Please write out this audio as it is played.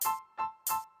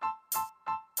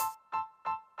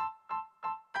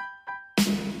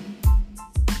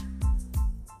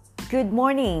Good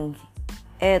morning.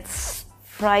 It's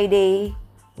Friday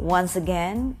once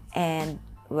again, and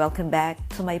welcome back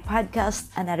to my podcast,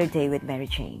 Another Day with Mary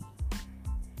Jane.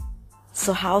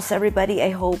 So, how's everybody?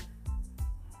 I hope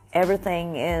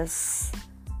everything is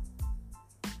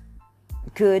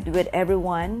good with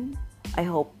everyone. I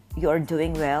hope you're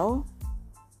doing well.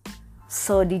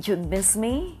 So, did you miss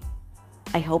me?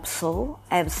 I hope so.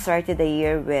 I've started the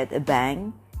year with a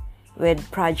bang, with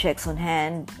projects on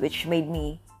hand, which made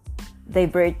me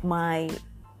divert my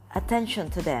attention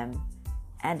to them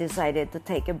and decided to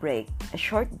take a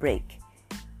short break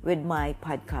with my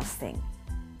podcasting.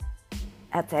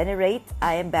 At any rate,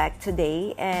 I am back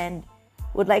today and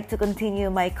would like to continue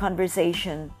my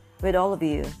conversation with all of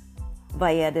you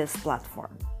via this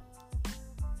platform.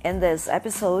 In this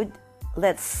episode,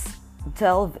 let's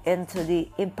delve into the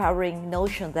empowering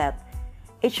notion that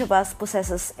each of us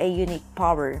possesses a unique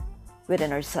power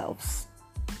within ourselves.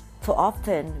 Too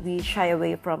often, we shy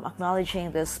away from acknowledging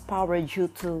this power due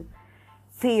to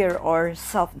fear or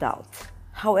self-doubt.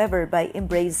 However, by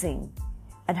embracing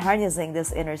and harnessing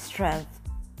this inner strength,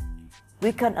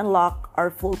 we can unlock our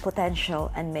full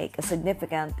potential and make a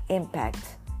significant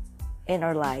impact in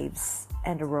our lives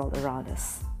and the world around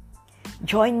us.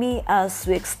 Join me as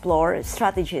we explore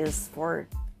strategies for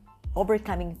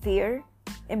overcoming fear,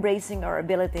 embracing our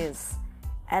abilities,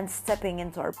 and stepping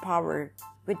into our power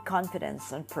with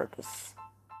confidence and purpose.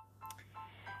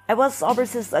 I was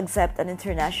overseas to accept an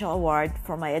international award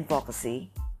for my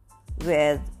advocacy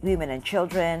with women and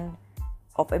children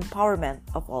of empowerment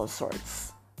of all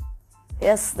sorts.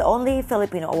 It's the only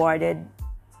Filipino awarded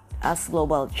as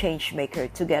global change maker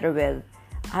together with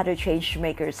other change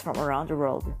makers from around the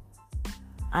world.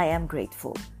 I am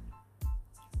grateful.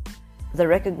 The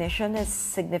recognition is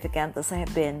significant as I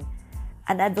have been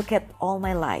an advocate all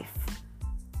my life.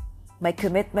 My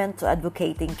commitment to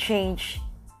advocating change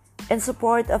in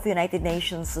support of United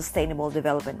Nations Sustainable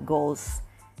Development Goals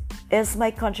is my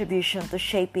contribution to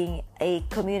shaping a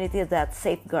community that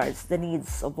safeguards the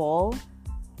needs of all,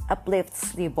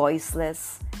 uplifts the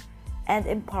voiceless, and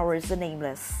empowers the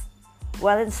nameless,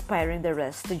 while inspiring the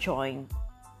rest to join,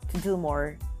 to do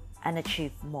more, and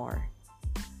achieve more.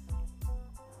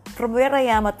 From where I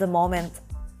am at the moment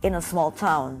in a small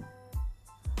town,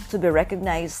 to be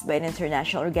recognized by an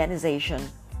international organization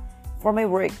for my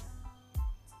work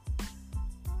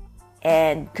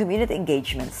and community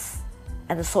engagements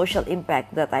and the social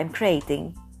impact that I'm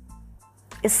creating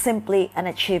is simply an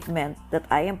achievement that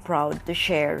I am proud to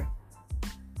share,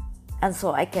 and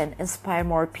so I can inspire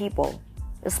more people,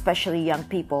 especially young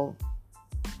people,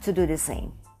 to do the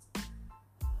same.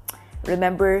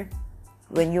 Remember,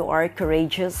 when you are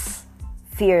courageous,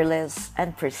 fearless,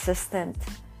 and persistent,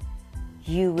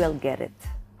 you will get it.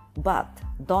 But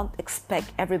don't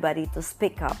expect everybody to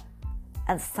speak up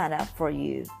and stand up for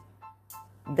you.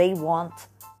 They won't,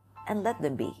 and let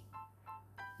them be.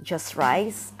 Just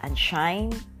rise and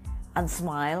shine and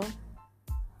smile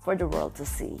for the world to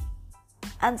see.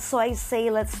 And so I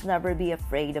say, let's never be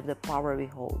afraid of the power we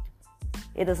hold.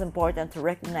 It is important to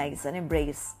recognize and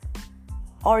embrace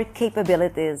our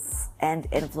capabilities and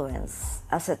influence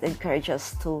as it encourages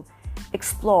us to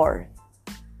explore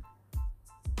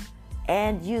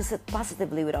and use it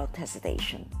positively without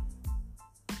hesitation.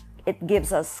 It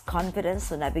gives us confidence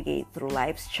to navigate through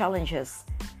life's challenges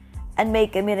and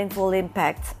make a meaningful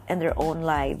impact in their own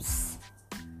lives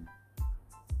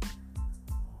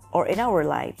or in our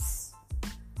lives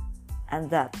and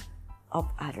that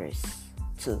of others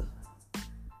too.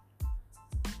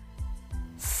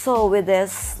 So with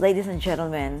this, ladies and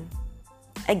gentlemen,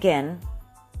 again,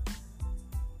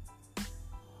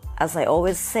 as I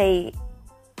always say,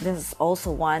 this is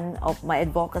also one of my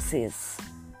advocacies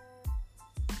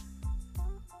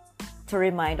to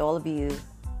remind all of you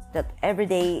that every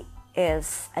day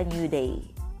is a new day.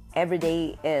 Every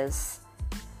day is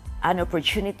an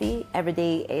opportunity. Every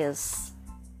day is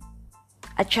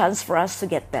a chance for us to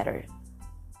get better.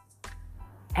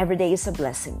 Every day is a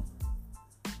blessing.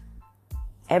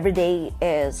 Every day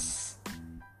is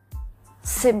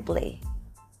simply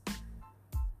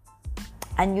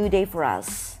a new day for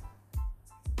us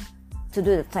to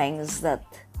do the things that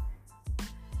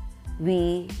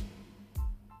we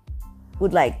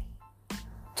would like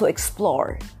to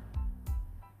explore.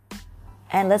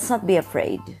 And let's not be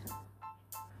afraid.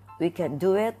 We can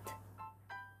do it,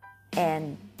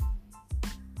 and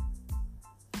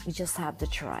we just have to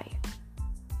try.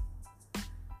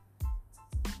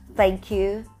 Thank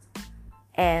you,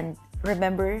 and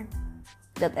remember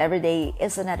that every day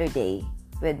is another day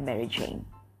with Mary Jane.